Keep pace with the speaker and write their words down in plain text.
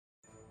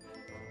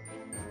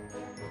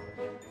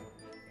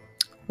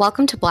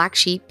Welcome to Black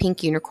Sheep,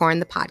 Pink Unicorn,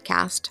 the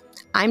podcast.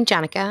 I'm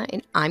Jenica,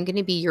 and I'm going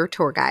to be your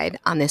tour guide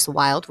on this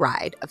wild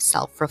ride of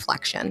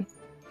self-reflection.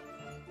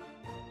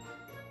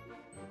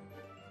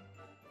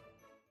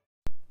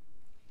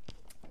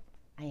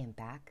 I am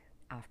back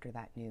after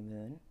that new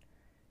moon,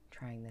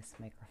 trying this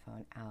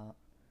microphone out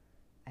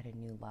at a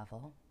new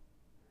level.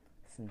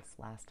 Since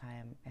last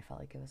time, I felt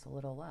like it was a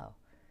little low.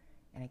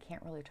 And I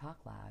can't really talk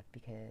loud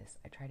because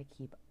I try to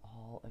keep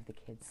all of the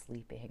kids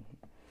sleeping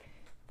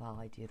while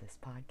I do this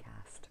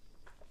podcast.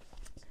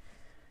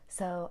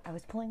 So I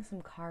was pulling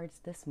some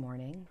cards this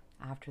morning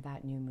after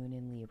that new moon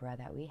in Libra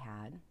that we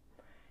had.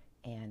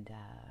 And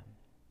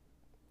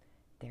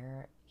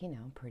they're,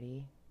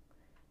 pretty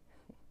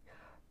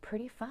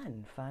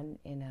fun. Fun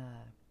in a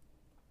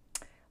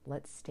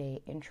let's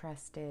stay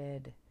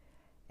interested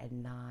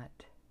and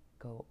not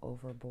go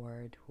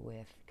overboard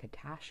with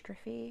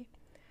catastrophe.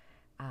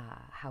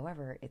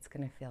 However, it's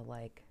going to feel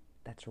like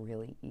that's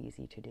really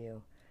easy to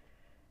do,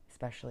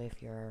 especially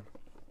if you're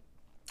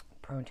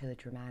prone to the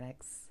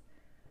dramatics,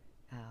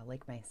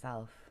 like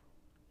myself.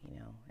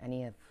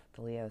 Any of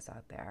the Leos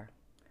out there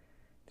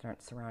that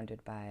aren't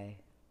surrounded by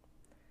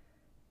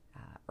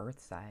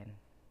earth sign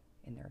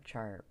in their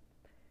chart,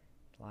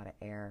 a lot of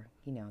air.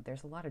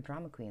 There's a lot of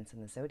drama queens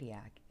in the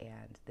zodiac,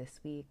 and this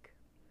week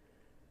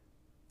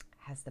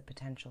has the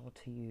potential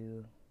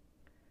to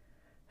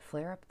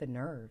flare up the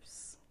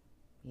nerves.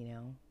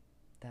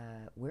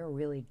 We're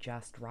really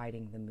just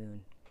riding the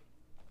moon.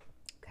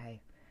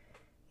 Okay,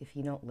 if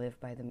you don't live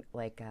by the,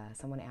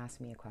 someone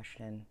asked me a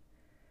question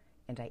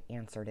and I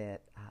answered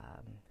it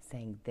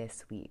saying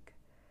this week,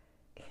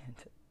 and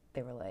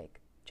they were like,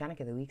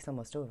 Jenica, the week's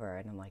almost over.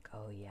 And I'm like,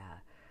 oh yeah,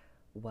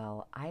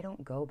 well, I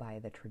don't go by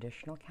the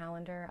traditional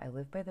calendar. I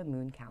live by the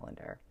moon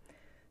calendar.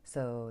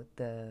 So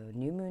the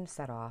new moon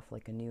set off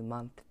like a new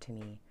month to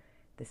me.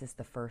 This is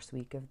the first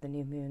week of the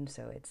new moon,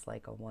 so it's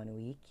like a 1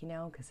 week,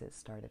 because it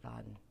started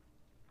on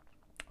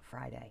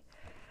Friday.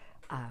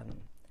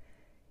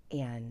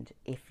 And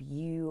if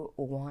you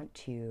want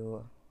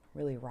to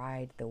really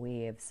ride the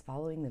waves,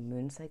 following the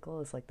moon cycle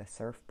is like the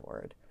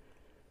surfboard.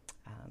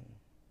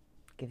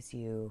 Gives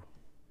you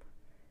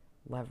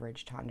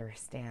leverage to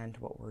understand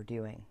what we're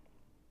doing.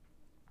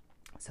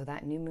 So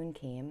that new moon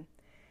came,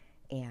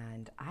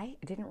 and I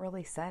didn't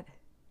really set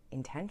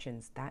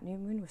intentions. That new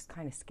moon was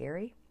kind of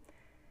scary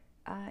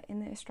in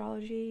the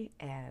astrology,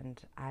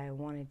 and I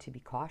wanted to be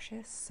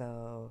cautious,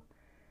 so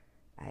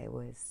I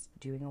was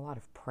doing a lot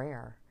of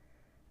prayer,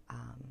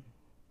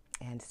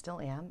 and still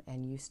am,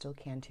 and you still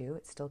can too.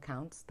 It still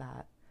counts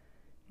that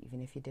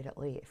even if you did it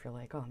late, if you're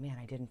like, oh man,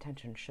 I did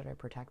intention, should I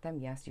protect them?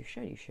 Yes, you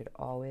should. You should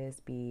always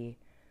be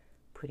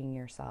putting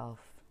yourself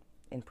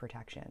in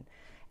protection.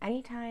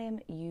 Anytime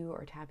you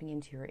are tapping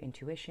into your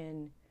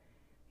intuition,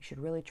 you should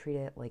really treat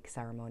it like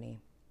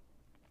ceremony.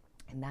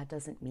 And that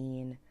doesn't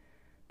mean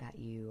that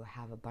you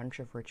have a bunch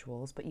of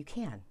rituals, but you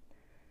can,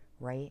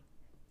 right?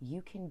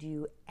 You can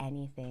do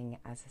anything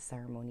as a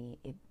ceremony.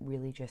 It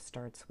really just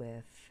starts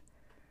with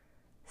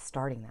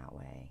starting that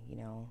way,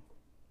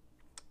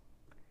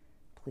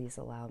 Please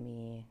allow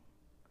me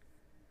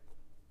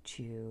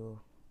to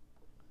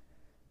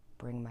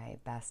bring my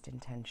best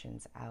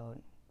intentions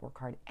out, work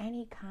hard.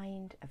 Any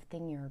kind of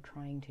thing you're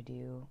trying to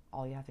do,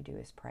 all you have to do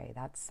is pray.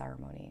 That's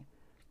ceremony.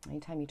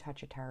 Anytime you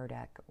touch a tarot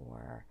deck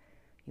or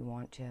you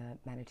want to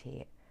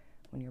meditate,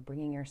 when you're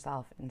bringing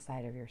yourself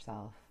inside of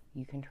yourself,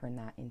 you can turn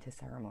that into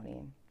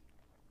ceremony.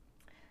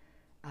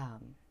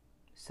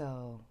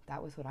 So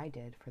that was what I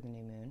did for the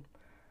new moon.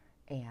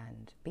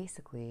 And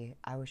basically,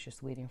 I was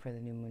just waiting for the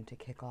new moon to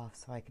kick off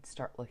so I could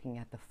start looking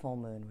at the full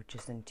moon, which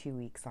is in 2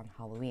 weeks on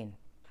Halloween.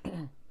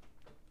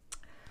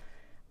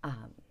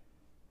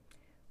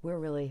 We're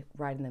really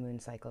riding the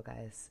moon cycle,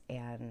 guys.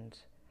 And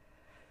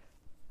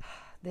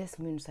this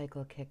moon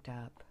cycle kicked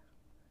up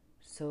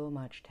so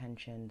much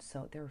tension.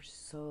 So there's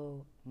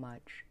so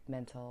much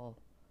mental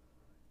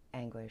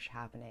anguish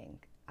happening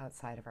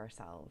outside of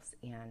ourselves.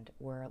 And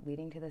we're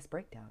leading to this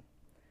breakdown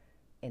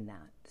in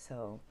that.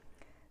 So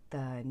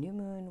the new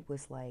moon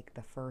was like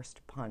the first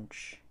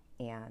punch.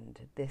 And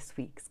this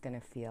week's going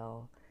to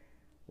feel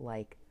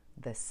like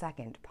the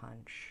second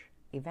punch.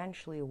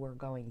 Eventually we're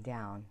going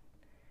down.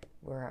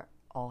 We're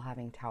all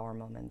having tower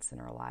moments in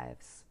our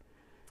lives.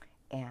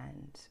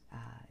 And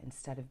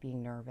instead of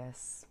being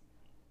nervous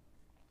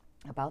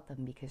about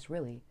them, because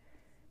really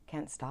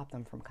can't stop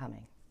them from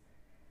coming,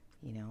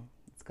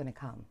 it's going to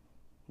come.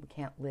 We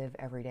can't live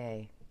every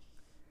day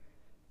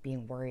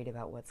being worried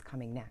about what's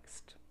coming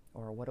next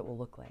or what it will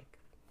look like,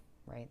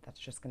 right? That's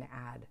just going to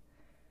add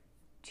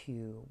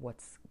to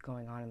what's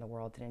going on in the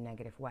world in a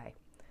negative way.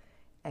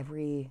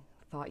 Every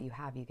thought you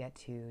have, you get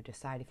to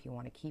decide if you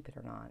want to keep it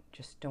or not.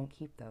 Just don't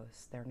keep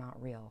those. They're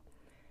not real.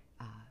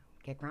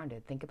 Get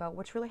grounded. Think about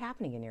what's really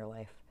happening in your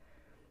life.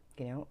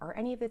 Are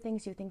any of the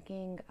things you're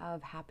thinking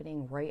of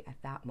happening right at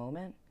that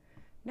moment?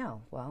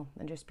 No. Well,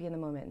 then just be in the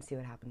moment and see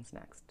what happens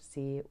next.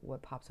 See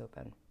what pops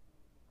open.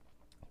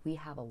 We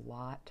have a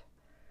lot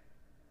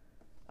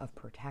of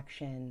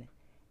protection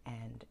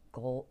and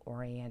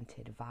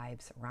goal-oriented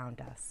vibes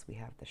around us. We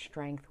have the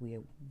strength. We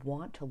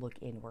want to look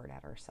inward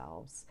at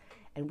ourselves.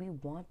 And we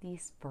want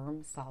these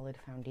firm, solid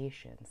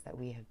foundations that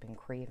we have been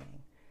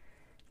craving.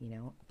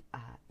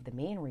 The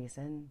main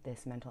reason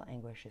this mental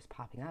anguish is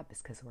popping up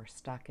is because we're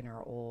stuck in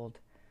our old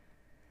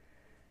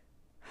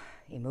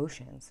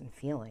emotions and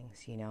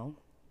feelings,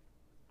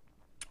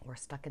 We're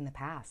stuck in the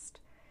past.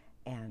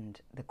 And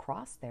the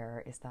cross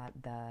there is that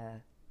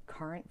the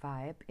current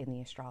vibe in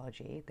the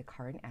astrology, the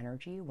current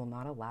energy will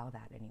not allow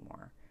that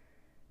anymore.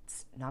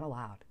 It's not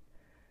allowed.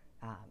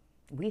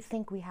 We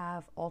think we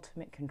have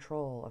ultimate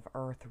control of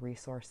Earth,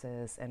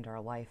 resources, and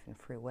our life and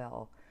free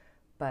will.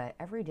 But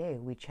every day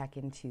we check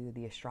into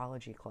the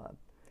astrology club.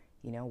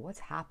 What's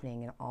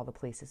happening in all the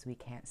places we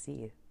can't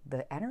see.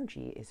 The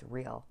energy is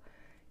real.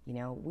 We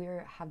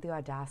have the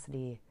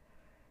audacity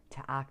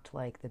to act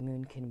like the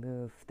moon can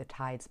move the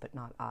tides, but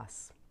not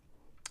us.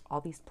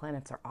 All these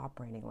planets are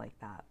operating like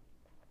that.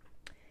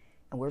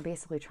 And we're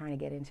basically trying to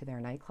get into their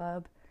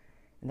nightclub,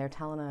 and they're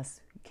telling us,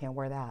 you can't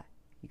wear that.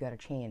 You got to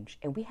change.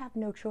 And we have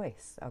no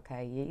choice,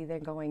 okay? You're either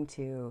going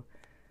to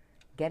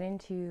get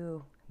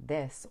into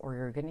this or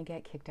you're going to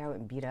get kicked out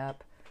and beat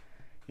up.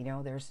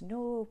 There's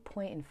no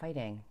point in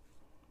fighting.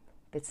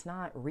 It's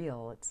not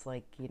real. It's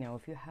like,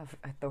 if you have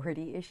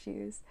authority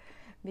issues,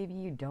 maybe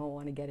you don't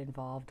want to get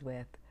involved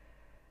with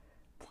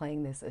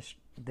playing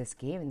this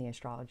game in the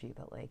astrology,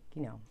 but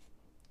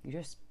you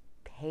just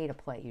pay to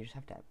play. You just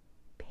have to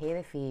pay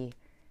the fee,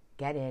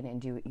 get in, and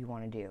do what you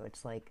want to do.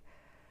 It's like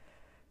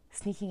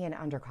sneaking in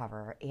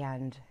undercover,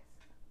 and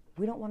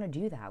we don't want to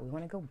do that. We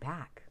want to go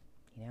back.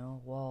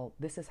 Well,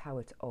 this is how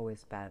it's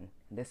always been.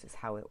 This is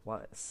how it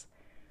was.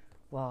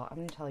 Well, I'm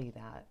going to tell you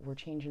that. We're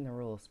changing the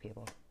rules,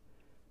 people.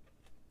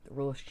 The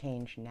rules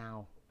change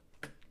now.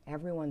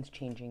 Everyone's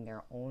changing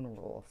their own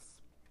rules.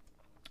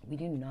 We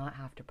do not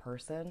have to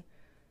person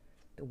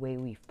the way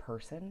we've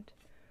personed.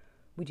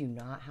 We do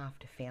not have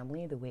to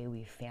family the way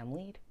we've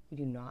familied. We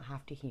do not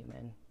have to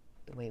human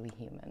the way we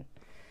human.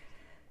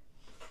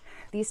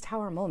 These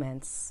tower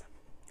moments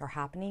are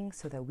happening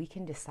so that we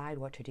can decide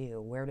what to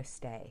do, where to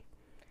stay.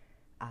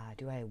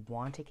 Do I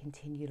want to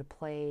continue to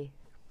play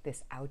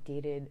this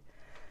outdated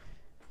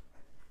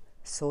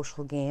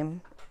social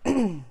game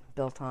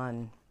built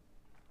on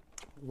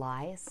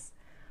lies,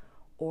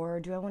 or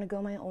do I want to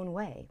go my own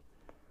way?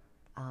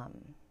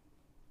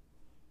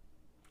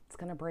 It's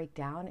going to break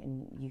down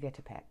and you get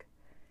to pick.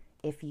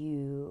 If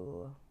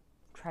you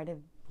try to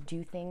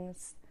do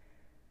things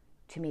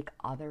to make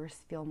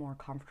others feel more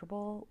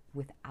comfortable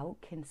without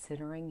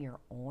considering your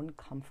own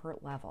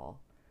comfort level,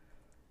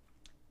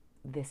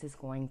 this is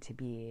going to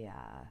be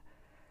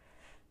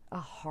a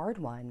hard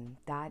one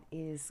that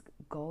is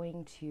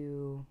going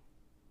to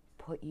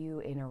put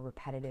you in a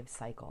repetitive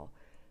cycle.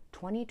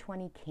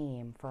 2020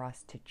 came for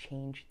us to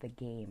change the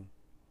game,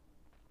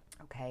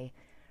 okay?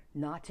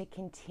 Not to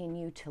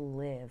continue to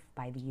live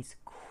by these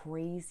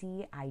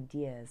crazy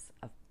ideas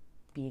of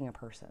being a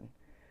person,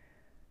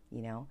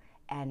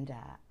 And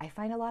I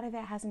find a lot of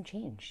it hasn't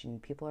changed,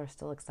 and people are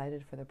still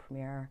excited for the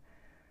premiere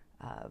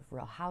of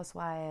Real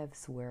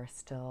Housewives. We're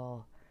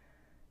still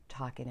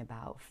talking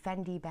about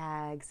Fendi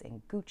bags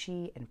and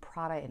Gucci and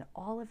Prada and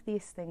all of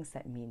these things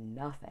that mean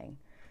nothing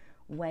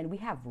when we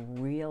have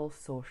real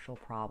social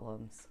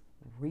problems,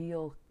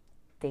 real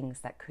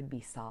things that could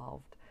be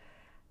solved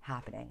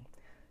happening.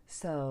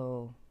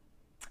 So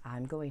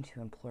I'm going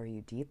to implore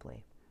you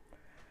deeply.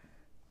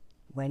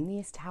 When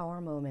these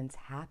tower moments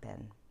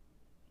happen,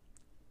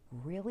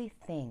 really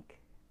think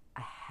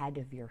ahead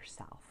of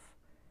yourself,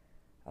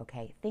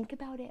 okay? Think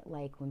about it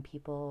like when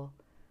people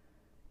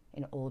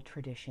in old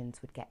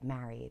traditions would get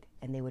married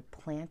and they would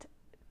plant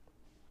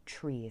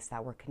trees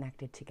that were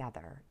connected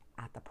together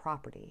at the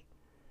property.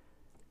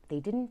 They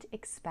didn't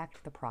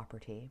expect the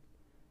property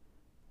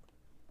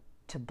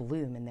to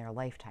bloom in their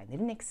lifetime. They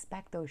didn't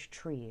expect those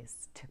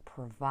trees to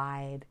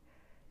provide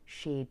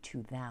shade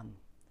to them.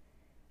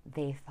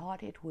 They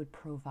thought it would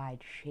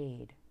provide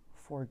shade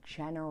for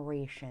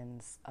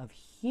generations of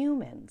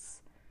humans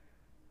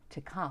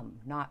to come,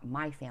 not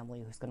my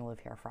family who's going to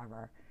live here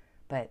forever,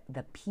 but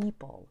the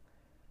people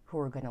who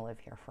are going to live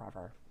here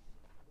forever.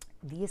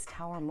 These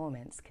tower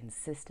moments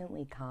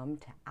consistently come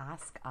to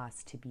ask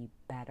us to be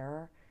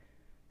better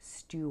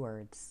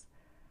stewards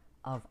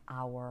of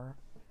our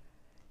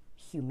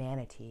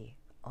humanity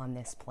on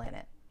this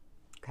planet,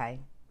 okay?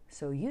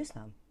 So use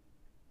them.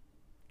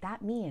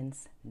 That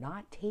means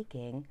not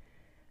taking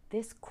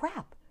this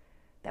crap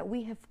that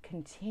we have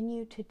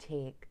continued to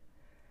take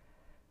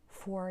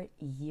for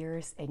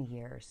years and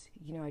years.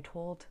 I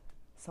told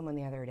someone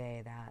the other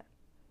day that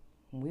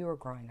when we were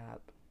growing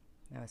up,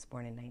 I was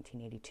born in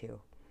 1982,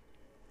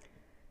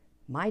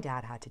 my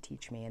dad had to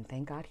teach me, and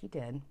thank God he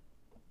did.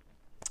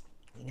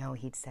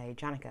 He'd say,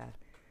 Jonica,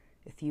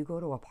 if you go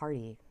to a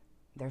party,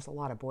 there's a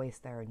lot of boys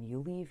there, and you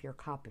leave your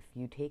cup, if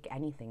you take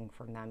anything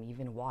from them,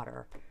 even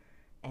water,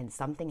 and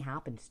something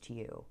happens to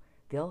you,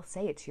 they'll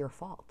say it's your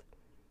fault.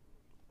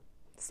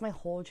 This is my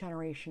whole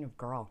generation of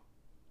girl,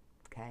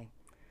 okay?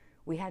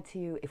 We had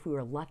to, if we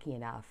were lucky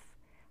enough,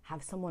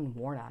 have someone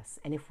warn us.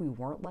 And if we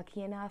weren't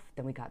lucky enough,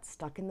 then we got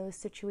stuck in those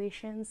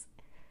situations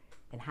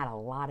and had a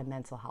lot of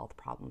mental health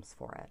problems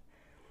for it.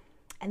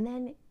 And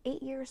then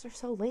 8 years or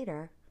so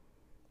later,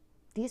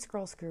 these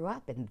girls grew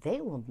up and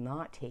they will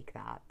not take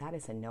that. That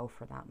is a no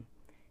for them.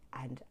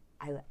 And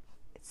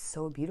it's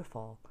so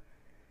beautiful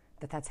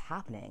that that's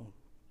happening.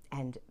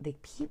 And the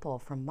people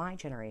from my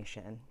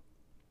generation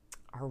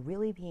are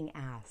really being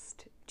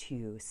asked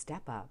to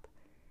step up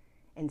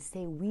and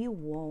say, we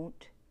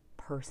won't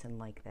person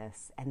like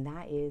this. And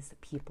that is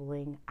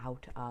peopling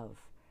out of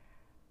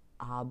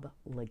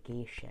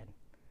obligation.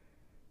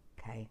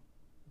 Okay?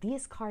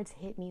 These cards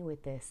hit me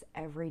with this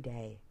every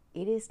day.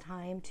 It is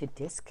time to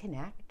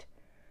disconnect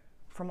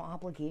from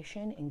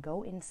obligation and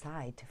go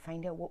inside to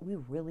find out what we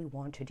really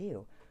want to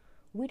do.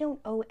 We don't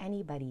owe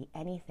anybody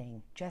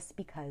anything just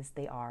because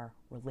they are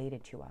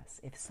related to us.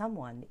 If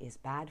someone is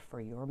bad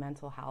for your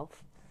mental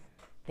health,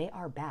 they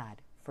are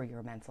bad for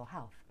your mental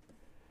health.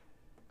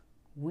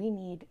 We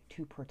need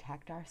to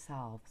protect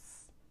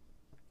ourselves,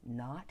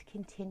 not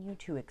continue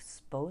to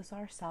expose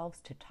ourselves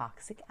to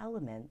toxic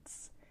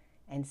elements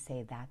and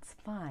say, that's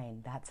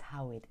fine, that's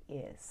how it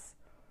is.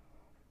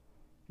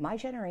 My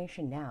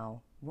generation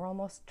now, we're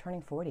almost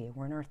turning 40.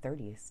 We're in our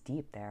 30s,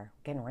 deep there,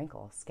 getting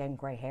wrinkles, getting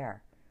gray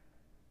hair,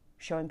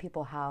 showing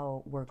people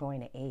how we're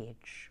going to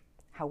age,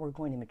 how we're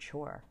going to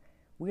mature.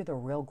 We're the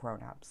real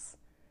grown-ups.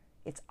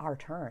 It's our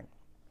turn.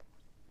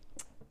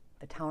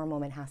 The tower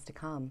moment has to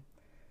come,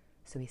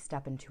 so we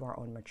step into our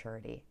own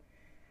maturity.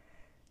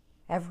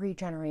 Every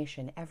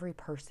generation, every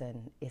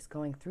person is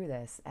going through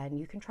this, and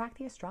you can track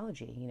the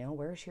astrology. You know,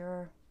 where's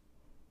your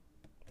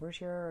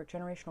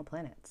generational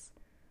planets?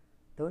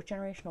 Those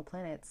generational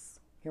planets,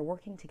 you're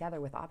working together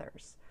with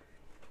others.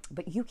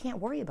 But you can't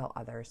worry about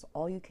others.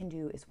 All you can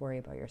do is worry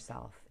about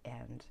yourself.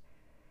 And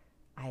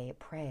I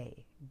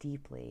pray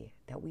deeply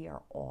that we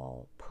are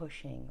all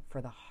pushing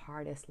for the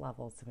hardest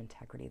levels of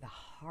integrity, the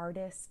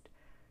hardest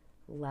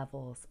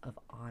levels of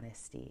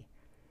honesty,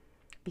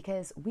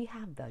 because we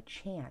have the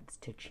chance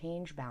to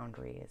change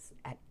boundaries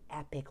at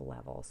epic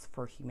levels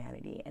for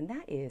humanity. And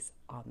that is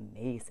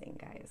amazing,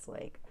 guys.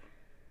 Like,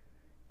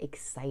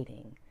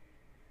 exciting.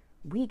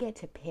 We get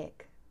to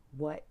pick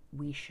what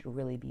we should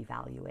really be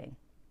valuing,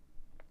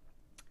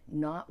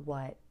 not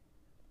what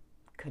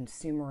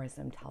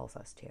consumerism tells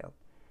us to,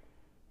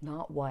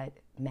 not what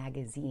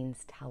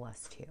magazines tell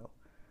us to,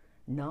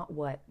 not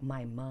what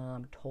my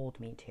mom told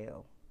me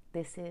to.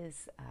 This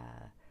is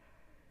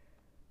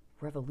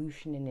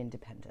revolution and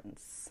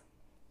independence.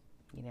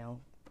 You know,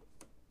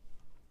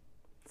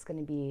 it's going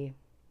to be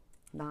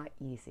not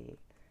easy,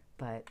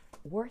 but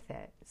worth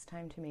it. It's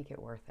time to make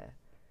it worth it.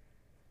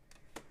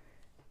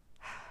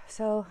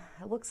 So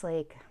it looks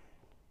like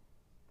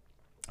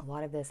a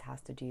lot of this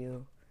has to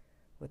do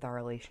with our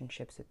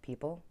relationships with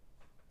people.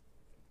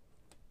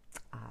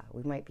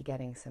 We might be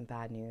getting some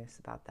bad news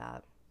about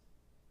that.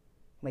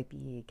 Might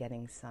be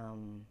getting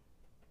some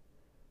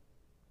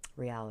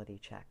reality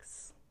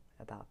checks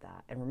about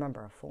that. And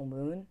remember, a full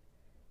moon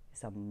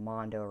is a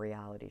mondo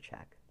reality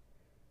check.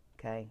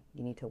 Okay?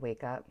 You need to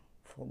wake up.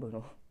 Full moon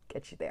will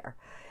get you there.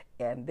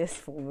 And this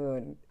full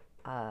moon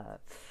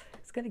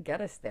is going to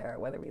get us there,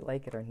 whether we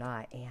like it or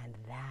not. And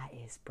that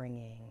is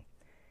bringing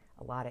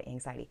a lot of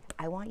anxiety.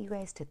 I want you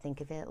guys to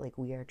think of it like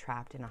we are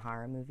trapped in a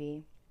horror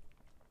movie,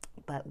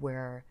 but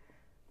we're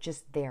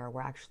just there.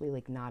 We're actually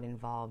like not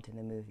involved in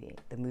the movie.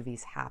 The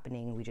movie's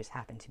happening. We just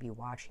happen to be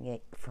watching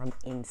it from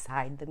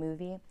inside the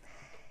movie.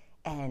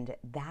 And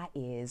that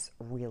is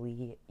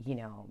really, you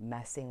know,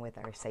 messing with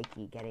our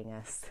psyche, getting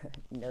us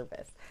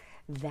nervous.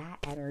 That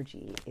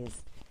energy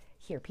is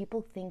here.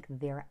 People think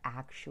they're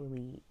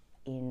actually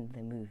in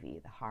the movie,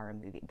 the horror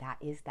movie. That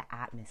is the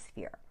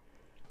atmosphere.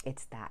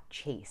 It's that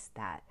chase,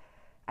 that,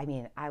 I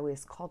mean, I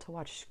was called to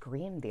watch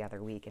Scream the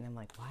other week, and I'm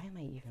like, why am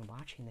I even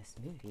watching this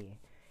movie?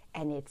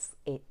 And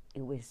it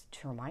was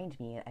to remind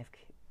me of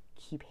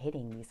keep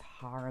hitting these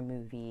horror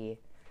movie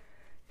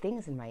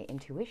things in my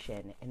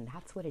intuition, and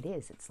that's what it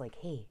is. It's like,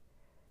 hey,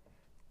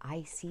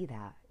 I see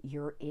that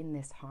you're in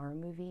this horror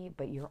movie,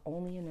 but you're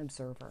only an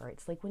observer.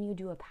 It's like when you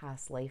do a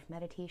past life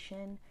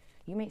meditation,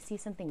 you might see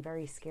something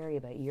very scary,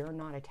 but you're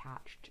not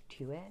attached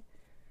to it.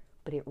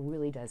 But it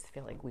really does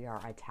feel like we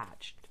are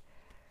attached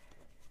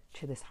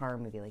to this horror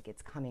movie, like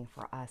it's coming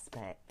for us,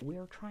 but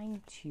we're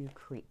trying to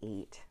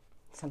create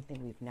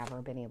something we've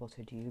never been able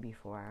to do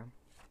before.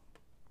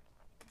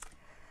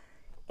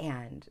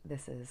 And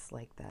this is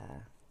like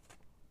the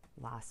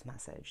last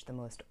message, the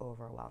most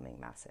overwhelming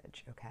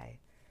message, okay,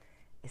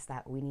 is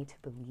that we need to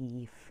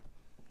believe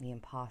the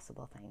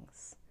impossible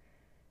things,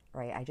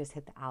 right? I just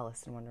hit the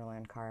Alice in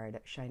Wonderland card.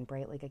 Shine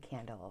bright like a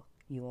candle.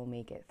 You will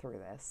make it through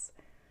this.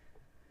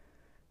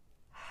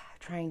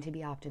 Trying to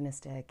be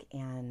optimistic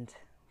and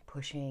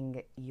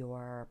pushing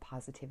your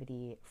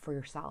positivity for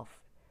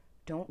yourself.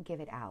 Don't give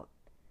it out.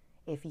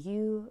 If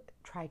you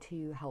try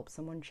to help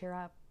someone cheer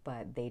up,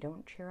 but they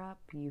don't cheer up,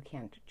 you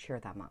can't cheer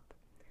them up.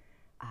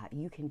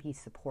 You can be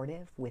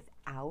supportive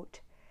without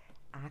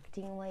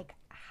acting like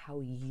how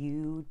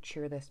you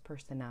cheer this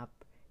person up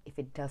If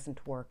it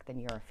doesn't work, then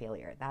you're a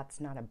failure. That's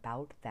not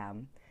about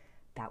them.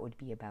 That would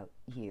be about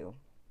you.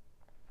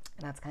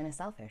 And that's kind of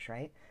selfish,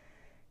 right?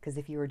 Because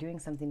if you were doing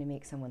something to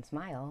make someone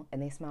smile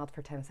and they smiled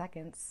for 10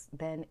 seconds,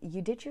 then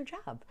you did your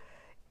job.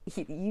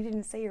 You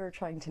didn't say you were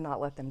trying to not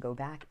let them go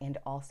back. And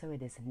also,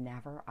 it is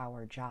never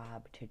our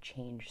job to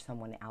change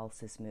someone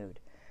else's mood.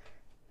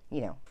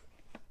 You know,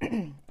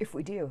 if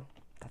we do,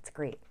 that's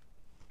great.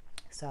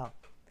 So,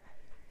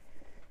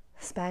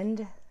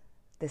 spend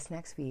this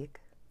next week,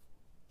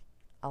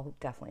 I'll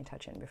definitely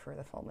touch in before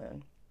the full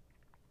moon,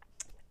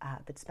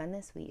 but spend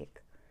this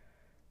week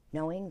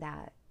knowing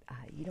that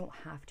you don't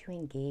have to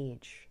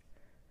engage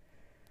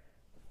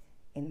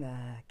in the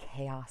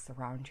chaos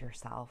around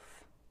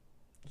yourself.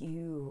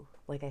 You,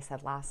 like I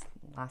said last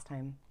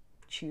time,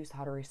 choose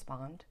how to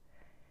respond,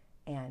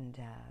 and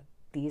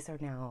these are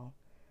now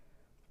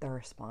the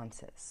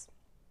responses.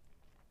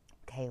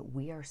 Okay,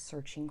 we are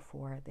searching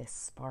for this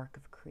spark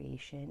of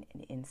creation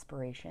and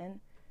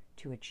inspiration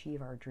to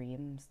achieve our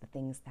dreams, the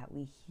things that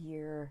we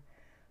hear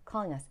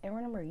calling us. And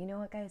remember, you know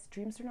what, guys?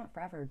 Dreams are not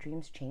forever.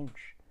 Dreams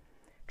change.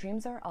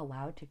 Dreams are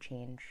allowed to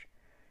change.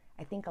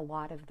 I think a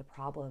lot of the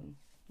problem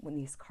when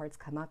these cards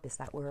come up is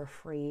that we're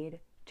afraid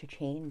to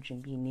change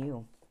and be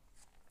new.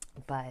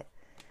 But,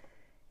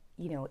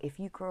 you know, if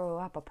you grow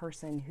up a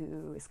person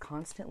who is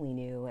constantly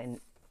new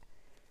and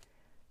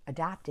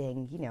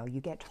adapting, you know,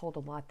 you get told a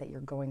lot that you're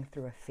going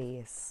through a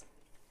phase.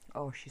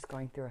 Oh, she's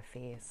going through a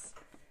phase,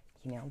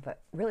 you know,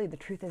 but really the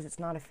truth is it's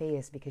not a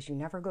phase, because you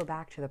never go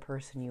back to the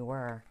person you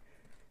were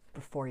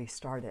before you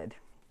started.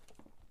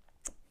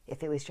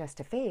 If it was just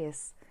a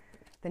phase,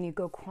 then you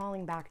go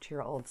crawling back to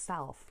your old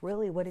self.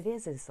 Really what it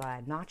is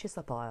not just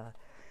up a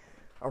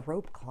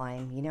rope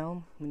climb, you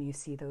know, when you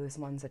see those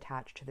ones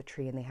attached to the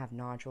tree and they have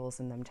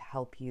nodules in them to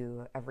help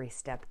you every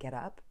step get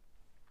up.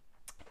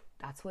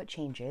 That's what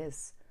change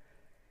is.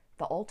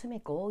 The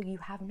ultimate goal, you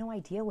have no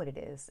idea what it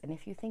is. And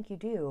if you think you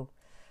do,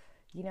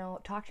 you know,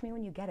 talk to me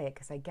when you get it,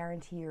 because I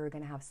guarantee you're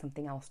going to have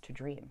something else to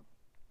dream.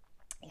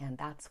 And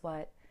that's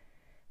what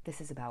this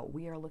is about.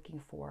 We are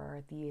looking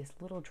for these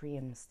little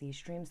dreams, these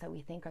dreams that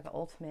we think are the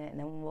ultimate, and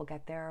then when we'll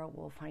get there,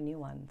 we'll find new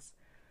ones.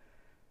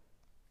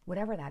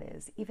 Whatever that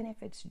is, even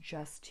if it's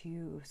just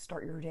to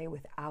start your day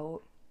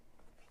without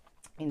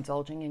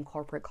indulging in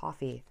corporate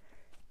coffee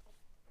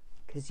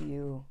because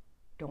you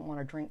don't want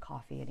to drink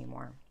coffee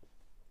anymore,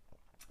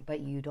 but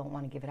you don't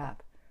want to give it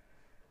up.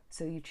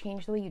 So you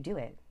change the way you do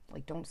it.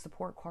 Like, don't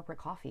support corporate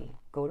coffee.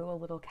 Go to a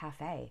little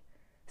cafe.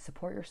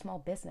 Support your small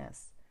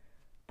business.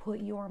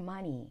 Put your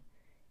money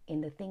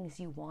in the things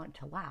you want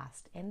to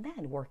last, and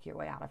then work your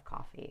way out of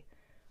coffee.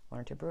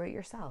 Learn to brew it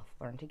yourself.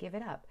 Learn to give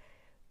it up.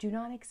 Do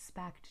not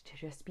expect to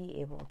just be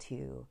able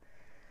to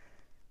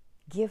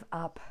give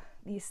up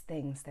these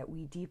things that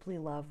we deeply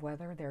love,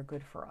 whether they're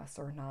good for us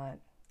or not,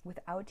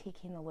 without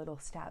taking the little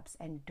steps.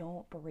 And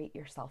don't berate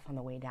yourself on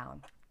the way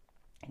down.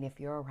 And if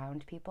you're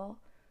around people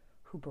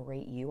who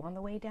berate you on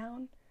the way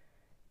down,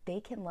 they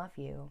can love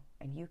you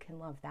and you can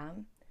love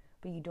them,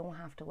 but you don't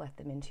have to let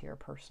them into your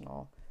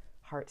personal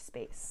heart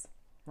space,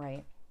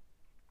 right?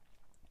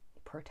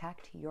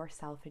 Protect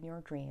yourself and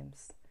your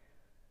dreams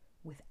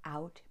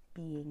without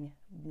being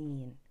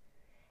mean.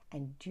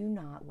 And do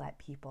not let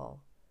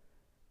people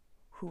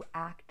who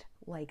act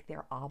like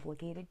they're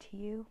obligated to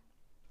you,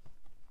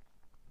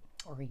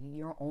 or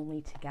you're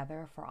only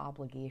together for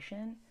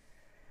obligation,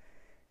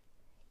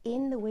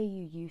 in the way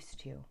you used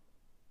to,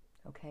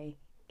 okay?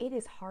 It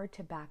is hard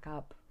to back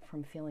up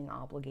from feeling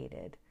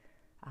obligated.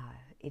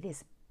 It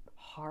is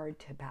hard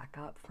to back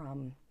up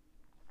from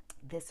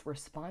this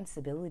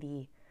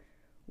responsibility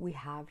we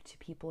have to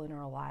people in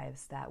our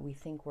lives that we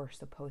think we're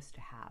supposed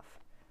to have.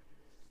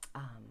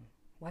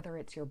 Whether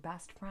it's your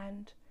best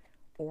friend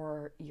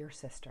or your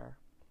sister.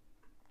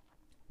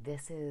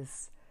 This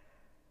is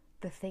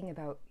the thing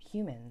about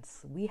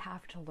humans. We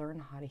have to learn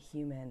how to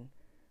human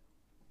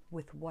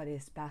with what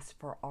is best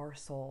for our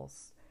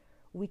souls.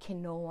 We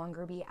can no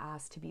longer be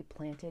asked to be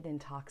planted in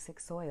toxic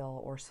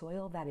soil or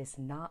soil that is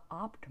not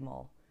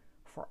optimal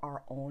for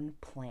our own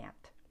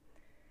plant.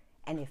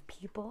 And if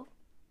people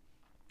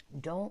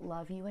don't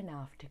love you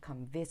enough to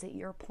come visit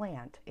your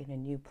plant in a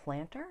new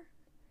planter,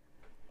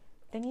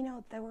 then you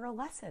know, they were a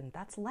lesson.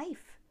 That's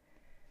life.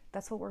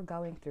 That's what we're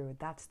going through.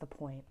 That's the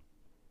point.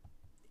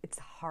 It's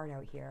hard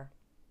out here,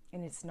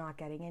 and it's not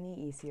getting any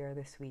easier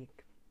this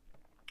week.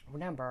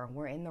 Remember,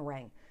 we're in the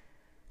ring.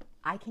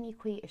 I can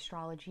equate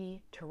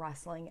astrology to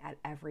wrestling at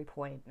every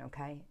point,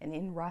 okay? And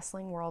in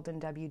wrestling world in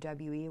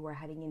WWE, we're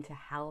heading into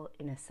Hell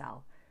in a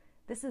Cell.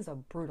 This is a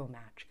brutal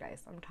match,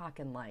 guys. I'm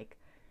talking like,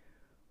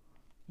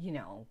 you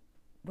know,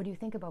 what do you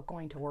think about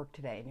going to work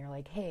today? And you're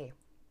like, hey,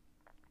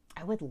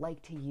 I would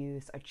like to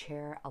use a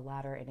chair, a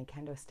ladder, and a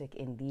kendo stick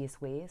in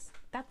these ways.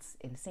 That's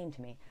insane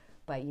to me.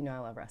 But you know I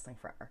love wrestling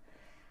forever.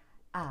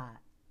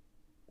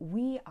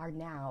 We are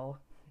now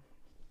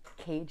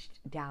caged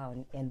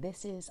down, and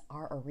this is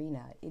our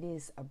arena. It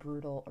is a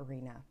brutal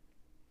arena.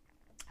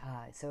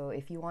 So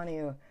if you want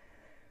to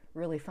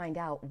really find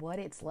out what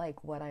it's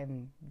like, what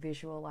I'm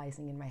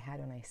visualizing in my head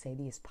when I say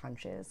these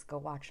punches, go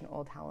watch an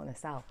old Hell in a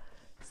Cell.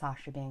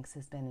 Sasha Banks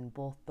has been in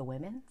both the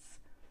women's.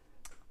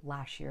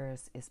 Last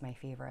year's is my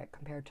favorite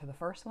compared to the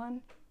first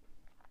one.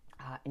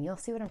 And you'll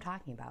see what I'm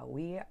talking about.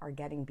 We are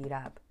getting beat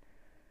up.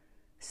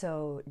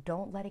 So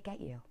don't let it get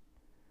you.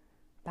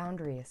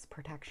 Boundaries,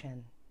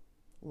 protection,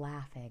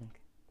 laughing,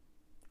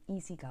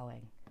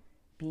 easygoing,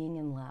 being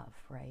in love,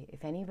 right?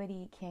 If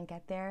anybody can't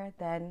get there,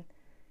 then,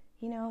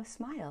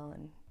 smile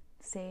and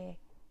say,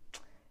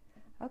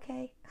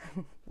 okay,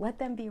 let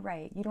them be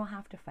right. You don't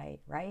have to fight,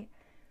 right?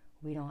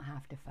 We don't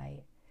have to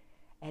fight.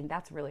 And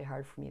that's really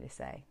hard for me to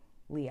say.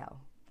 Leo,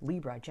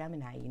 Libra,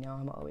 Gemini,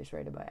 I'm always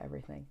right about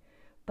everything.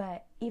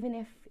 But even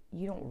if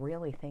you don't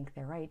really think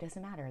they're right, it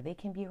doesn't matter. They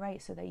can be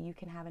right so that you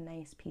can have a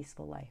nice,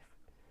 peaceful life.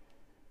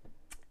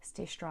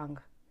 Stay strong.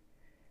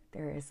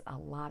 There is a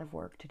lot of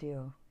work to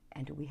do,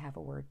 and we have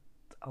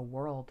a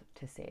world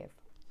to save,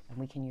 and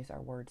we can use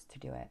our words to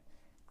do it.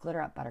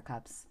 Glitter up,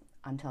 buttercups.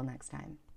 Until next time.